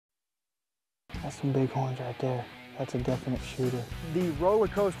That's some big horns right there. That's a definite shooter. The roller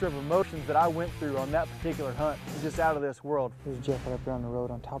coaster of emotions that I went through on that particular hunt is just out of this world. There's Jeff right up there on the road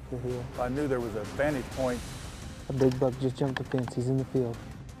on top of the hill. I knew there was a vantage point. A big buck just jumped the fence. He's in the field.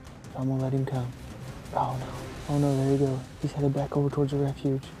 I'm gonna let him come. Oh no. Oh no, there you go. He's headed back over towards the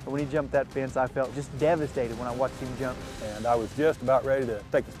refuge. When he jumped that fence, I felt just devastated when I watched him jump. And I was just about ready to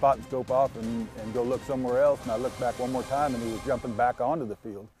take the spot and scope off and go look somewhere else. And I looked back one more time and he was jumping back onto the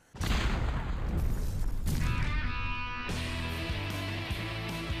field.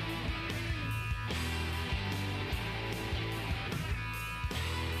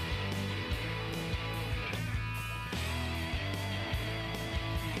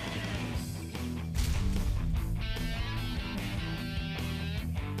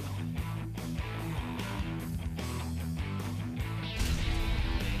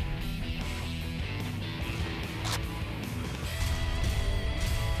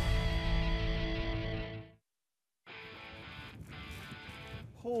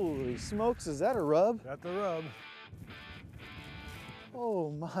 Holy smokes, is that a rub? That's a rub.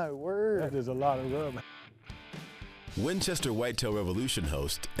 Oh my word. That is a lot of rub. Winchester Whitetail Revolution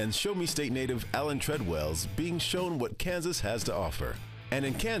host and Show Me State native Alan Treadwell's being shown what Kansas has to offer. And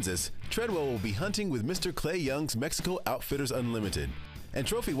in Kansas, Treadwell will be hunting with Mr. Clay Young's Mexico Outfitters Unlimited and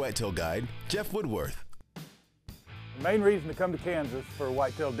trophy whitetail guide Jeff Woodworth. The main reason to come to Kansas for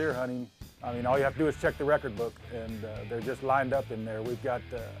whitetail deer hunting, I mean, all you have to do is check the record book, and they're just lined up in there. We've got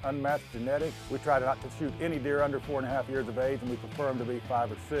unmatched genetics. We try not to shoot any deer under 4.5 years of age, and we prefer them to be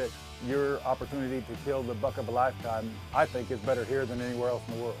 5 or 6. Your opportunity to kill the buck of a lifetime, I think, is better here than anywhere else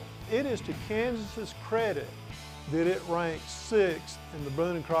in the world. It is to Kansas's credit that it ranks 6th in the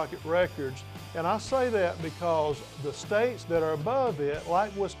Boone and Crockett records. And I say that because the states that are above it,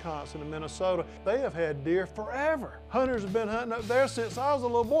 like Wisconsin and Minnesota, they have had deer forever. Hunters have been hunting up there since I was a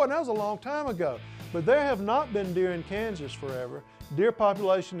little boy, and that was a long time ago. But there have not been deer in Kansas forever. Deer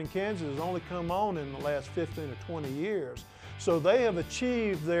population in Kansas has only come on in the last 15 or 20 years. So they have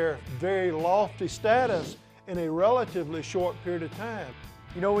achieved their very lofty status in a relatively short period of time.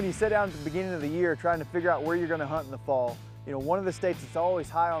 You know, when you sit down at the beginning of the year trying to figure out where you're going to hunt in the fall, you know, one of the states that's always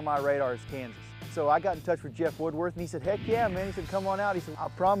high on my radar is Kansas. So I got in touch with Jeff Woodworth and he said, heck yeah, man. He said, come on out. He said, I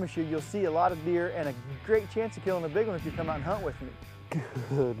promise you, you'll see a lot of deer and a great chance of killing a big one if you come out and hunt with me.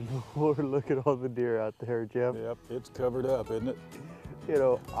 Good Lord, look at all the deer out there, Jeff. Yep, it's covered up, isn't it? You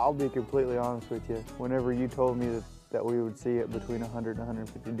know, I'll be completely honest with you. Whenever you told me that we would see it between 100 and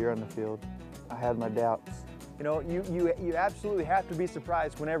 150 deer on the field, I had my doubts. You know, you absolutely have to be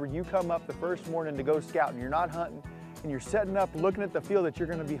surprised whenever you come up the first morning to go scout and you're not hunting and you're setting up looking at the field that you're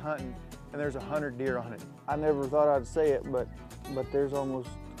going to be hunting and there's 100 deer on it. I never thought I'd say it, but there's almost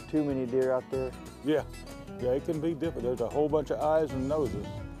too many deer out there. Yeah, it can be different. There's a whole bunch of eyes and noses.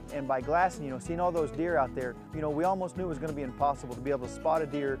 And by glassing, you know, seeing all those deer out there, you know, we almost knew it was going to be impossible to be able to spot a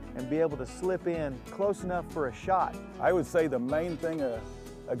deer and be able to slip in close enough for a shot. I would say the main thing a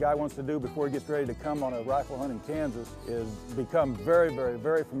guy wants to do before he gets ready to come on a rifle hunt in Kansas is become very, very,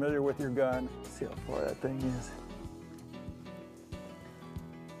 very familiar with your gun. Let's see how far that thing is.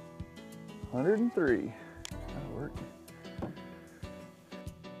 103. That'll work.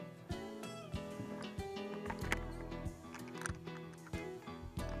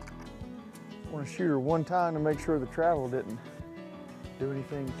 I want to shoot her one time to make sure the travel didn't do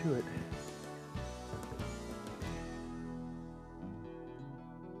anything to it.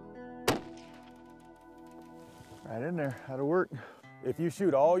 Right in there, that'll work. If you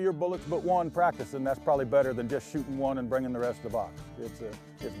shoot all your bullets but one practicing, that's probably better than just shooting one and bringing the rest of the box. It's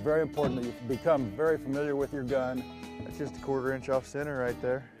very important that you become very familiar with your gun. That's just a 1/4 inch off center right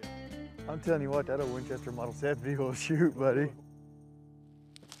there. I'm telling you what, that old Winchester Model 70 will shoot, buddy.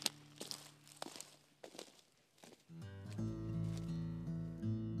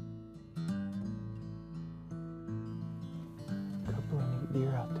 Couple of neat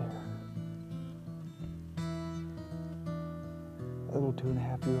deer out there. A little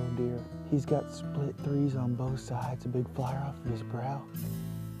 2.5-year-old deer. He's got split 3s on both sides, a big flyer off of his brow.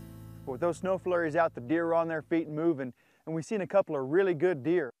 With those snow flurries out, the deer are on their feet and moving, and we've seen a couple of really good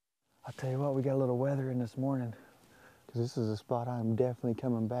deer. I'll tell you what, we got a little weather in this morning, because this is a spot I'm definitely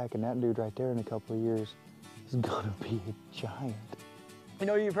coming back, and that dude right there in a couple of years is gonna be a giant. You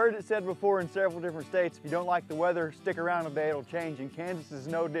know, you've heard it said before in several different states, if you don't like the weather, stick around a day, it'll change. And Kansas is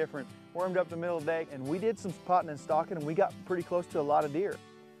no different. Warmed up the middle of the day, and we did some spotting and stalking, and we got pretty close to a lot of deer.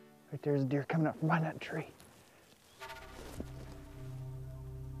 Right there's a deer coming up from behind that tree.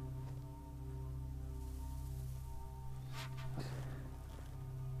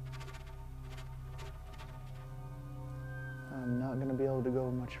 I'm not gonna to be able to go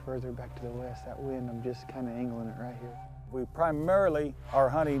much further back to the west. That wind, I'm just kind of angling it right here. We primarily are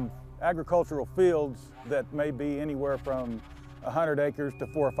hunting agricultural fields that may be anywhere from 100 acres to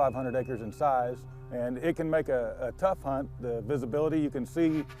 400 or 500 acres in size. And it can make a tough hunt. The visibility, you can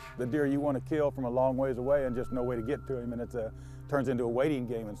see the deer you want to kill from a long ways away and just no way to get to him, and it turns into a waiting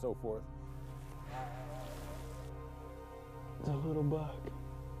game and so forth. It's a little buck.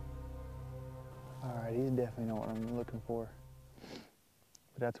 All right, he's definitely not what I'm looking for.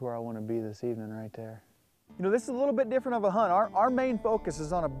 But that's where I want to be this evening right there. You know, this is a little bit different of a hunt. Our main focus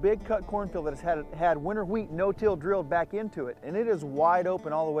is on a big cut cornfield that has had winter wheat no-till drilled back into it, and it is wide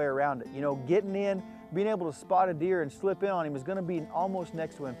open all the way around it. You know, getting in, being able to spot a deer and slip in on him is going to be almost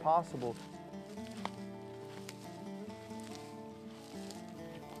next to impossible.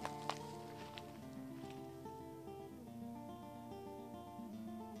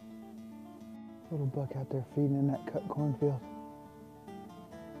 Little buck out there feeding in that cut cornfield.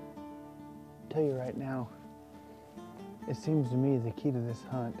 I'll tell you right now, it seems to me the key to this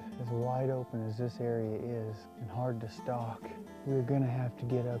hunt, as wide open as this area is and hard to stalk, we're gonna have to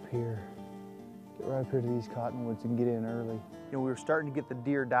get up here, get right up here to these cottonwoods and get in early. You know, we were starting to get the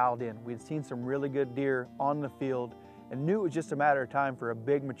deer dialed in. We'd seen some really good deer on the field and knew it was just a matter of time for a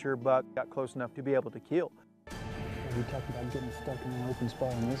big mature buck got close enough to be able to kill. We talked about getting stuck in an open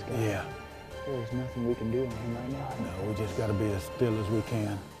spot on this guy. Yeah. There's nothing we can do on him right now. No, we just got to be as still as we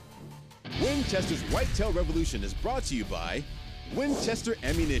can. Winchester's Whitetail Revolution is brought to you by Winchester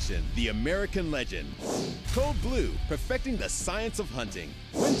Ammunition, the American legend. Code Blue, perfecting the science of hunting.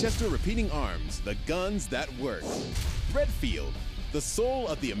 Winchester Repeating Arms, the guns that work. Redfield, the soul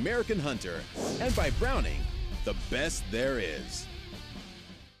of the American hunter. And by Browning, the best there is.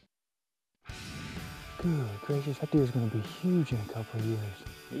 Good gracious, that deer's gonna be huge in a couple of years.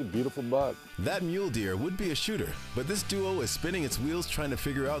 He's a beautiful buck. That mule deer would be a shooter, but this duo is spinning its wheels trying to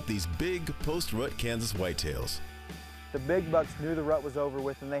figure out these big post-rut Kansas whitetails. The big bucks knew the rut was over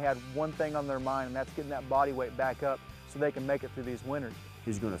with, and they had one thing on their mind, and that's getting that body weight back up so they can make it through these winters.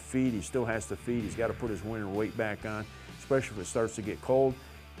 He's going to feed. He still has to feed. He's got to put his winter weight back on, especially if it starts to get cold.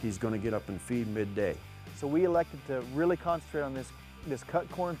 He's going to get up and feed midday. So we elected to really concentrate on this cut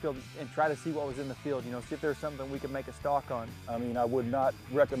cornfield and try to see what was in the field, you know, see if there's something we could make a stalk on. I mean, I would not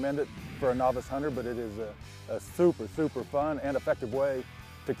recommend it for a novice hunter, but it is a super, super fun and effective way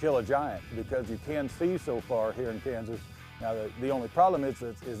to kill a giant because you can see so far here in Kansas. Now, the only problem is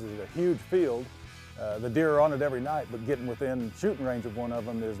it's a huge field. The deer are on it every night, but getting within shooting range of one of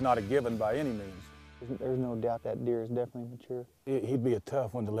them is not a given by any means. There's no doubt that deer is definitely mature. He'd be a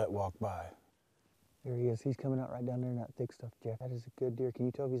tough one to let walk by. There he is. He's coming out right down there in that thick stuff, Jeff. That is a good deer. Can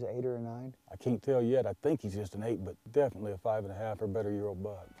you tell if he's an 8 or a 9? I can't tell yet. I think he's just an 8, but definitely a 5.5 or better year-old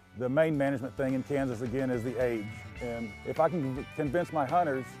buck. The main management thing in Kansas, again, is the age. And if I can convince my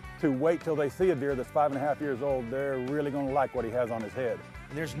hunters to wait till they see a deer that's 5.5 years old, they're really going to like what he has on his head.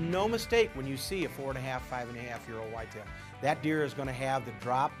 And there's no mistake when you see a 4.5, 5.5-year-old whitetail. That deer is going to have the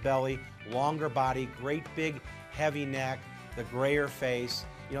drop belly, longer body, great big heavy neck, the grayer face.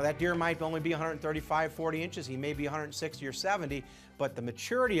 You know, that deer might only be 135, 40 inches. He may be 160 or 70, but the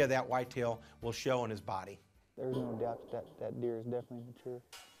maturity of that whitetail will show in his body. There's no doubt that deer is definitely mature.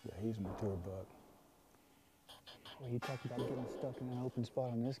 Yeah, he's a mature buck. Well, you talk about getting stuck in an open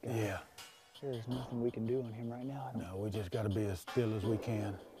spot on this guy. Yeah. There's nothing we can do on him right now. No, we just got to be as still as we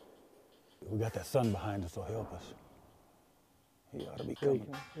can. We got that sun behind us, so help us. He ought to be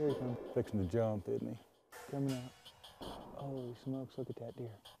coming. Here he comes. Fixing to jump, isn't he? Coming out. Holy smokes, look at that deer.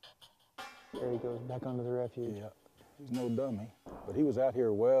 There he goes, back onto the refuge. Yeah, he's no dummy. But he was out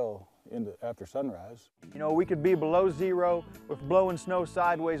here well after sunrise. You know, we could be below zero with blowing snow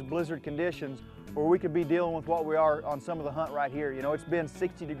sideways, blizzard conditions, or we could be dealing with what we are on some of the hunt right here. You know, it's been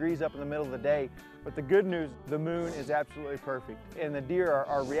 60 degrees up in the middle of the day, but the good news, the moon is absolutely perfect. And the deer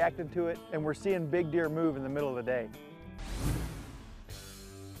are reacting to it, and we're seeing big deer move in the middle of the day.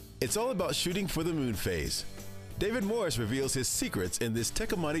 It's all about shooting for the moon phase. David Morris reveals his secrets in this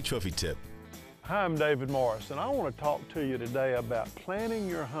Tecomate Trophy tip. Hi, I'm David Morris, and I want to talk to you today about planning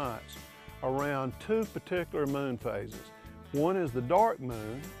your hunts around two particular moon phases. One is the dark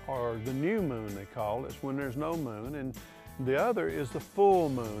moon, or the new moon they call it. It's when there's no moon, and the other is the full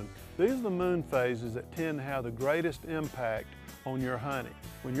moon. These are the moon phases that tend to have the greatest impact on your hunting.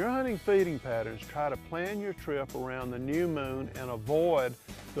 When you're hunting feeding patterns, try to plan your trip around the new moon and avoid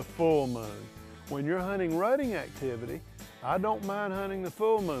the full moon. When you're hunting rutting activity, I don't mind hunting the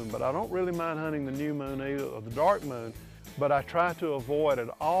full moon, but I don't really mind hunting the new moon either, or the dark moon, but I try to avoid at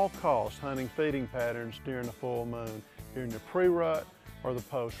all costs hunting feeding patterns during the full moon, during the pre-rut or the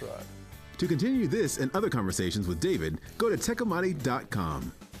post-rut. To continue this and other conversations with David, go to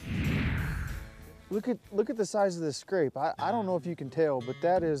techamati.com. Look at the size of this scrape. I don't know if you can tell, but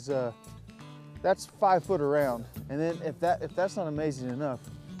that is that's 5 foot around. And then if that's not amazing enough,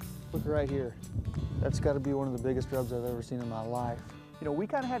 look right here. That's got to be one of the biggest rubs I've ever seen in my life. You know, we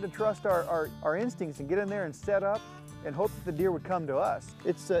kind of had to trust our instincts and get in there and set up and hope that the deer would come to us.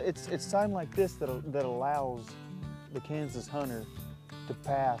 It's sign like this that allows the Kansas hunter to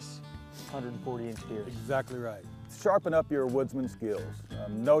pass 140-inch deer. Exactly right. Sharpen up your woodsman skills.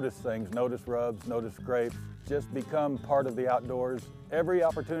 Notice things, notice rubs, notice scrapes. Just become part of the outdoors. Every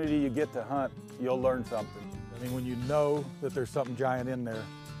opportunity you get to hunt, you'll learn something. I mean, when you know that there's something giant in there,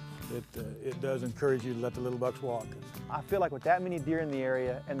 it does encourage you to let the little bucks walk. I feel like with that many deer in the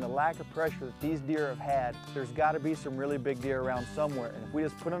area and the lack of pressure that these deer have had, there's got to be some really big deer around somewhere. And if we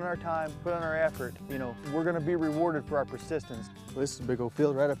just put in our time, put in our effort, you know, we're going to be rewarded for our persistence. Well, this is a big old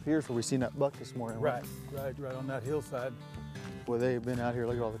field right up here where we seen that buck this morning. Right on that hillside. Well, they've been out here.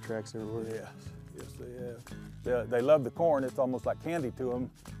 Look at all the tracks everywhere. Yes, they have. They love the corn. It's almost like candy to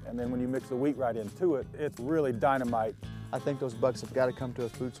them. And then when you mix the wheat right into it, it's really dynamite. I think those bucks have got to come to a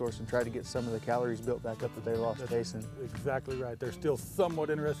food source and try to get some of the calories built back up that they lost tasting. Exactly right. They're still somewhat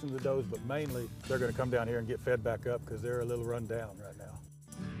interested in the does, but mainly they're going to come down here and get fed back up because they're a little run down right now.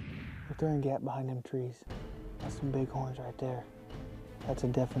 Look there and gap behind them trees. That's some big horns right there. That's a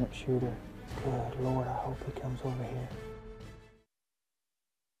definite shooter. Good Lord, I hope he comes over here.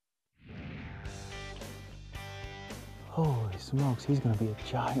 Holy smokes, he's gonna be a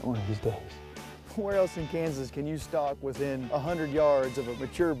giant one of these days. Where else in Kansas can you stalk within 100 yards of a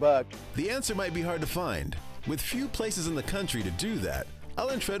mature buck? The answer might be hard to find. With few places in the country to do that,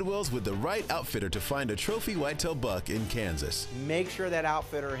 Alan Treadwell's with the right outfitter to find a trophy whitetail buck in Kansas. Make sure that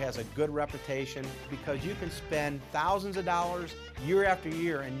outfitter has a good reputation, because you can spend thousands of dollars year after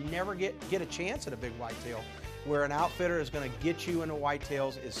year and never get a chance at a big whitetail, where an outfitter is going to get you into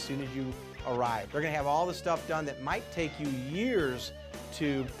whitetails as soon as you arrive. They're going to have all the stuff done that might take you years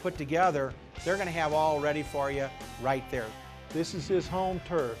to put together. They're going to have all ready for you right there. This is his home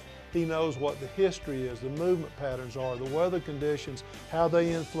turf. He knows what the history is, the movement patterns are, the weather conditions, how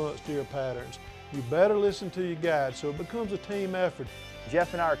they influence deer patterns. You better listen to your guide so it becomes a team effort.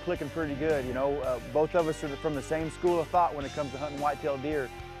 Jeff and I are clicking pretty good. You know, both of us are from the same school of thought when it comes to hunting whitetail deer,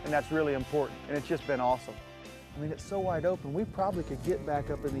 and that's really important, and it's just been awesome. I mean, it's so wide open, we probably could get back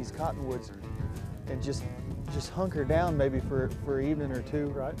up in these cottonwoods and just hunker down maybe for an evening or two.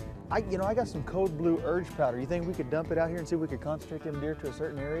 Right. I got some code blue urge powder. You think we could dump it out here and see if we could concentrate them deer to a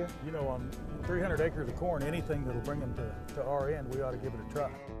certain area? You know, on 300 acres of corn, anything that'll bring them to our end, we ought to give it a try.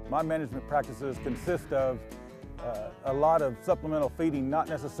 My management practices consist of a lot of supplemental feeding, not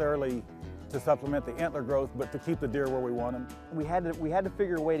necessarily to supplement the antler growth, but to keep the deer where we want them. We had to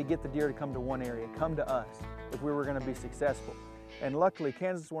figure a way to get the deer to come to one area, come to us, if we were going to be successful. And luckily,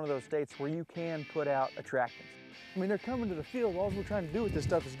 Kansas is one of those states where you can put out attractants. I mean, they're coming to the field. All we're trying to do with this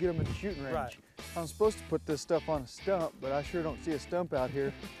stuff is get them in the shooting range. Right. I'm supposed to put this stuff on a stump, but I sure don't see a stump out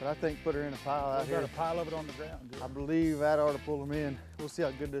here. But I think put her in a pile out here. We've got a pile of it on the ground. I believe that ought to pull them in. We'll see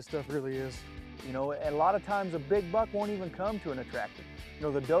how good this stuff really is. You know, and a lot of times a big buck won't even come to an attractant. You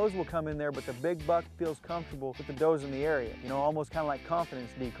know, the does will come in there, but the big buck feels comfortable with the does in the area. You know, almost kind of like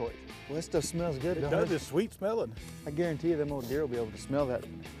confidence decoys. Well, this stuff smells good, It does. It's sweet smelling. I guarantee you them old deer will be able to smell that.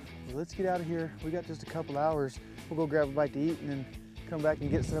 Well, let's get out of here. We got just a couple hours. We'll go grab a bite to eat and then come back and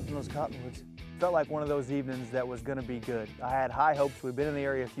get set up in those cottonwoods. Felt like one of those evenings that was gonna be good. I had high hopes. We've been in the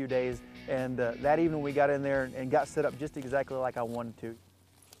area a few days, and that evening we got in there and got set up just exactly like I wanted to.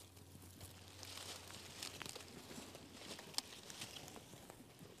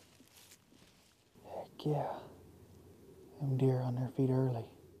 Heck yeah, them deer on their feet early.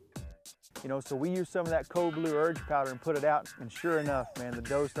 You know, so we used some of that code blue urge powder and put it out, and sure enough, man, the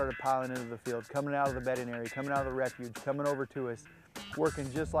does started piling into the field, coming out of the bedding area, coming out of the refuge, coming over to us,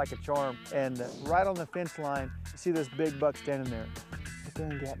 working just like a charm. And right on the fence line, you see this big buck standing there. Look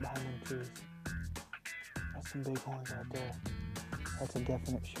there and gap behind them trees. That's some big horns right there. That's a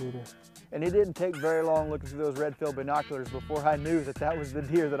definite shooter. And it didn't take very long looking through those red field binoculars before I knew that that was the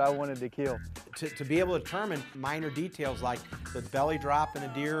deer that I wanted to kill. To be able to determine minor details like the belly drop in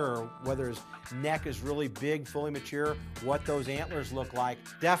a deer, or whether his neck is really big, fully mature, what those antlers look like,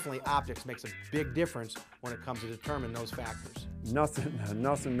 definitely optics makes a big difference when it comes to determining those factors.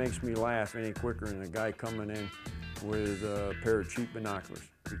 Nothing makes me laugh any quicker than a guy coming in with a pair of cheap binoculars,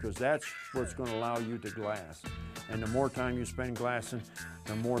 because that's what's going to allow you to glass. And the more time you spend glassing,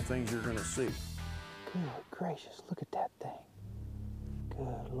 the more things you're going to see. Good gracious, look at that thing.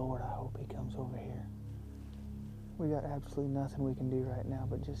 Good Lord, I hope he comes over here. We got absolutely nothing we can do right now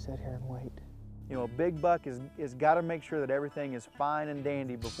but just sit here and wait. You know, a big buck is got to make sure that everything is fine and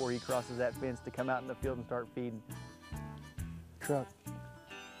dandy before he crosses that fence to come out in the field and start feeding. Truck.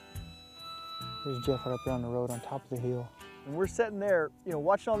 There's Jeff right up there on the road on top of the hill. And we're sitting there, you know,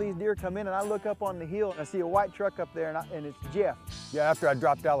 watching all these deer come in, and I look up on the hill and I see a white truck up there, and it's Jeff. Yeah, after I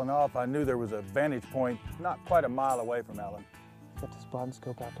dropped Alan off, I knew there was a vantage point not quite a mile away from Alan. Got the spot and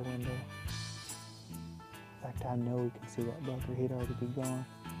scope out the window. In fact, I know we can see that buck, or he'd already be gone.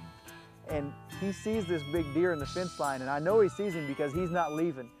 And he sees this big deer in the fence line, and I know he sees him because he's not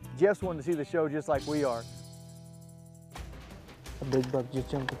leaving. Jeff's wanting to see the show just like we are. A big buck just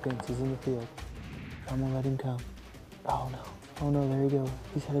jumped the fence. He's in the field. I'm gonna let him come. Oh no. Oh no, there he goes.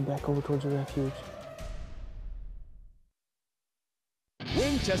 He's headed back over towards the refuge.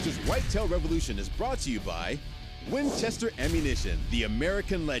 Winchester's Whitetail Revolution is brought to you by Winchester Ammunition, the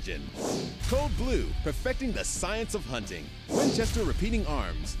American legend. Cold Blue, perfecting the science of hunting. Winchester Repeating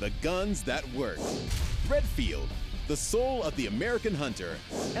Arms, the guns that work. Redfield, the soul of the American hunter.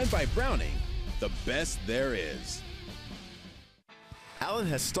 And by Browning, the best there is. Alan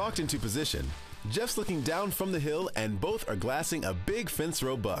has stalked into position. Jeff's looking down from the hill, and both are glassing a big fence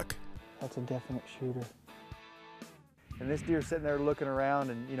row buck. That's a definite shooter. And this deer's sitting there looking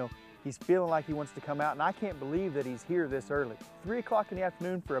around, and you know, he's feeling like he wants to come out, and I can't believe that he's here this early. 3 o'clock in the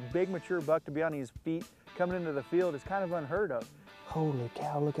afternoon for a big mature buck to be on his feet coming into the field is kind of unheard of. Holy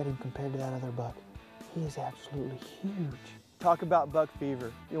cow, look at him compared to that other buck. He is absolutely huge. Talk about buck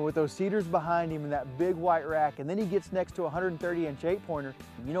fever. You know, with those cedars behind him and that big white rack, and then he gets next to a 130-inch 8-pointer.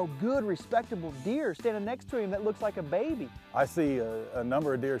 You know, good, respectable deer standing next to him that looks like a baby. I see a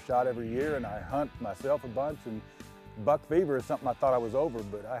number of deer shot every year, and I hunt myself a bunch, and buck fever is something I thought I was over,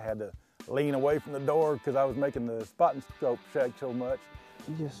 but I had to lean away from the door because I was making the spot and scope shake so much.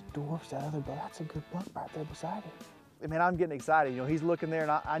 He just dwarfs that other buck. That's a good buck right there beside him. Man, I'm getting excited. You know, he's looking there, and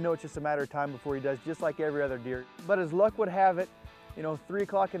I know it's just a matter of time before he does, just like every other deer. But as luck would have it, you know, 3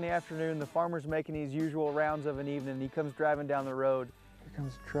 o'clock in the afternoon, the farmer's making his usual rounds of an evening, and he comes driving down the road. Here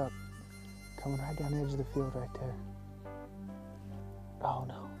comes the truck, coming right down the edge of the field right there. Oh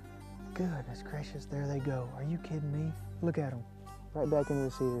no. Goodness gracious, there they go. Are you kidding me? Look at them. Right back into the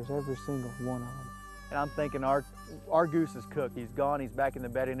cedars, every single one of them. And I'm thinking our goose is cooked. He's gone, he's back in the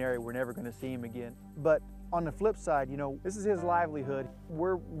bedding area. We're never gonna see him again. But on the flip side, you know, this is his livelihood.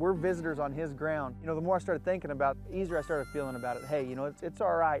 We're visitors on his ground. You know, the more I started thinking about it, the easier I started feeling about it. Hey, you know, it's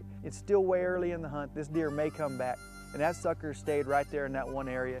all right. It's still way early in the hunt. This deer may come back. And that sucker stayed right there in that one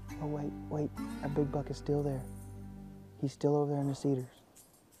area. Oh wait, that big buck is still there. He's still over there in the cedars.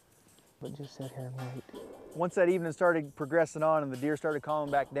 But just sit here and wait. Once that evening started progressing on and the deer started calming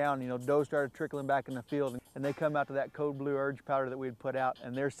back down, you know, does started trickling back in the field, and they come out to that Code Blue urge powder that we had put out,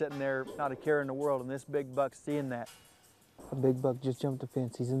 and they're sitting there not a care in the world, and this big buck's seeing that. A big buck just jumped the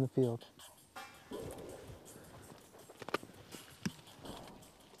fence. He's in the field.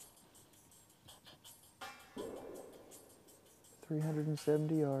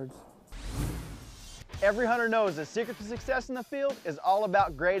 "370 yards. Every hunter knows the secret to success in the field is all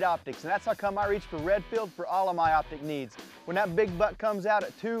about great optics, and that's how come I reach for Redfield for all of my optic needs. When that big buck comes out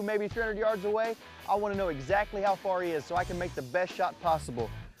at 200, maybe 300 yards away, I want to know exactly how far he is so I can make the best shot possible.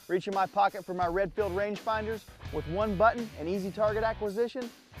 Reach in my pocket for my Redfield rangefinders with one button and easy target acquisition,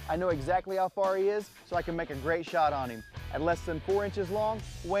 I know exactly how far he is so I can make a great shot on him. At less than 4 inches long,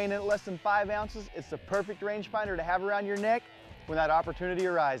 weighing in at less than 5 ounces, it's the perfect rangefinder to have around your neck when that opportunity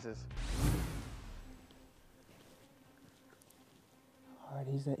arises. All right,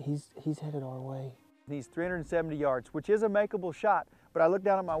 he's headed our way. He's 370 yards, which is a makeable shot, but I looked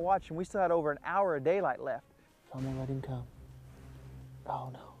down at my watch and we still had over an hour of daylight left. So I'm gonna let him come. Oh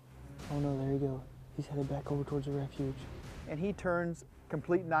no, there he goes. He's headed back over towards the refuge. And he turns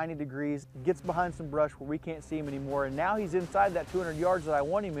complete 90 degrees, gets behind some brush where we can't see him anymore, and now he's inside that 200 yards that I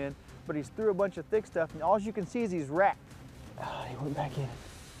want him in, but he's through a bunch of thick stuff, and all you can see is he's racked. He went back in.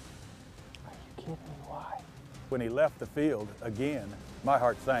 Are you kidding me? Why? When he left the field again, my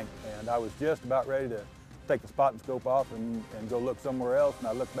heart sank, and I was just about ready to take the spot and scope off and go look somewhere else, and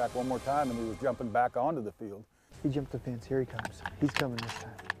I looked back one more time and he was jumping back onto the field. He jumped the fence. Here he comes. He's coming this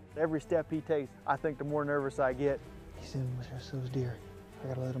time. Every step he takes, I think the more nervous I get. He's in with those deer. I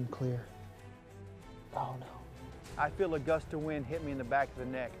gotta let him clear. Oh no. I feel a gust of wind hit me in the back of the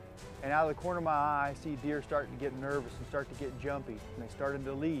neck, and out of the corner of my eye, I see deer starting to get nervous and start to get jumpy, and they started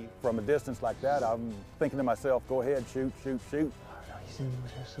to leave. From a distance like that, I'm thinking to myself, go ahead, shoot, shoot, shoot. Oh no, he's in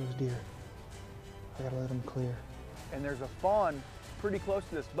with those deer. I gotta let him clear. And there's a fawn pretty close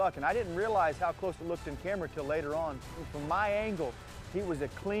to this buck, and I didn't realize how close it looked in camera till later on. From my angle, he was a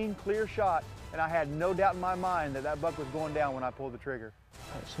clean, clear shot, and I had no doubt in my mind that that buck was going down when I pulled the trigger.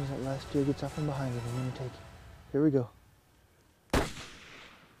 right, as soon as that last deer gets off from behind it, I'm gonna take him. Here we go.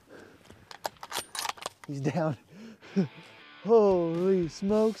 He's down. Holy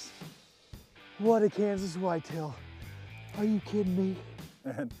smokes. What a Kansas whitetail. Are you kidding me?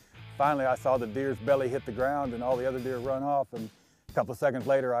 And finally I saw the deer's belly hit the ground and all the other deer run off, and a couple of seconds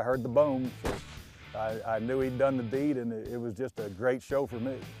later I heard the boom. So I knew he'd done the deed, and it was just a great show for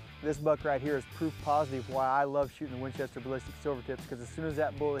me. This buck right here is proof positive why I love shooting the Winchester ballistic silvertips, because as soon as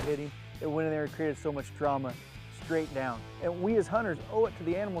that bullet hit him, it went in there and created so much drama straight down. And we as hunters owe it to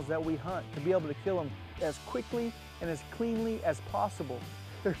the animals that we hunt to be able to kill them as quickly and as cleanly as possible.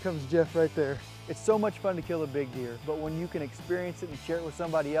 There comes Jeff right there. It's so much fun to kill a big deer, but when you can experience it and share it with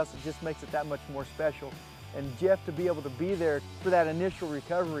somebody else, it just makes it that much more special. And Jeff, to be able to be there for that initial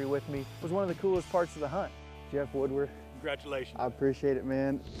recovery with me was one of the coolest parts of the hunt. Jeff Woodworth, Congratulations. I appreciate it,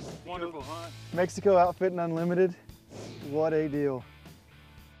 man. Wonderful hunt. Mexico Outfitting Unlimited, what a deal.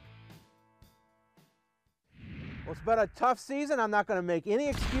 Well, it's been a tough season. I'm not going to make any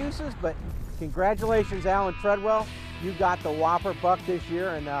excuses, but congratulations, Alan Treadwell. You got the whopper buck this year,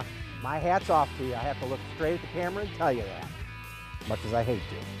 and my hat's off to you. I have to look straight at the camera and tell you that, much as I hate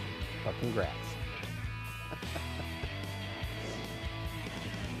to, but congrats.